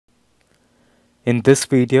In this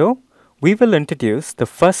video, we will introduce the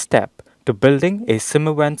first step to building a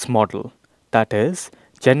SimEvents model, that is,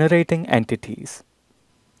 generating entities.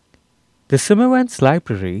 The SimEvents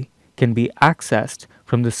library can be accessed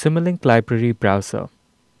from the Simulink library browser.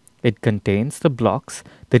 It contains the blocks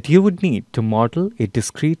that you would need to model a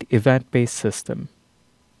discrete event-based system.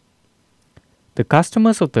 The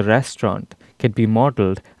customers of the restaurant can be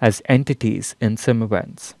modeled as entities in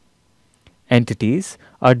SimEvents. Entities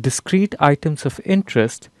are discrete items of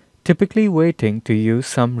interest typically waiting to use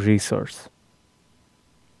some resource.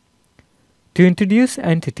 To introduce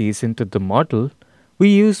entities into the model, we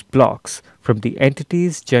use blocks from the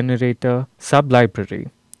Entities Generator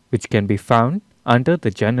sublibrary, which can be found under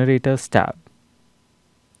the Generators tab.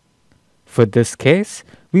 For this case,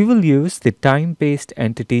 we will use the TimeBased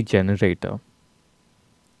Entity generator.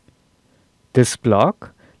 This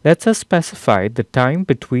block lets us specify the time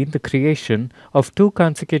between the creation of two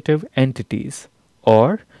consecutive entities,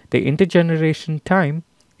 or the intergeneration time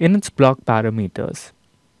in its block parameters.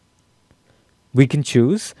 We can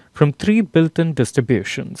choose from three built-in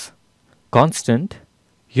distributions: constant,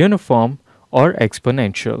 uniform, or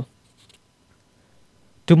exponential.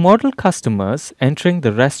 To model customers entering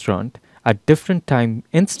the restaurant at different time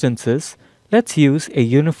instances, let's use a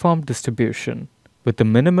uniform distribution with a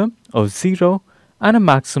minimum of 0 and a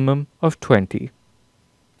maximum of 20.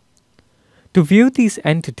 To view these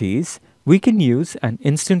entities, we can use an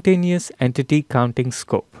instantaneous entity counting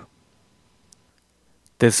scope.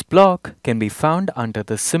 This block can be found under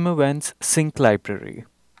the SimEvents sync library.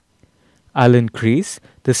 I'll increase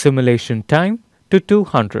the simulation time to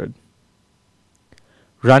 200.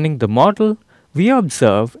 Running the model, we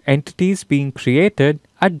observe entities being created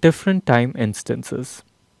at different time instances.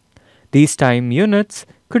 These time units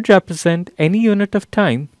could represent any unit of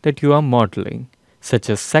time that you are modeling, such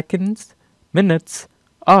as seconds, minutes,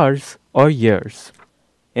 hours, or years.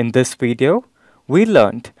 In this video, we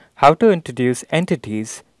learned how to introduce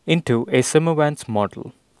entities into a SimEvents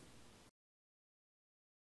model.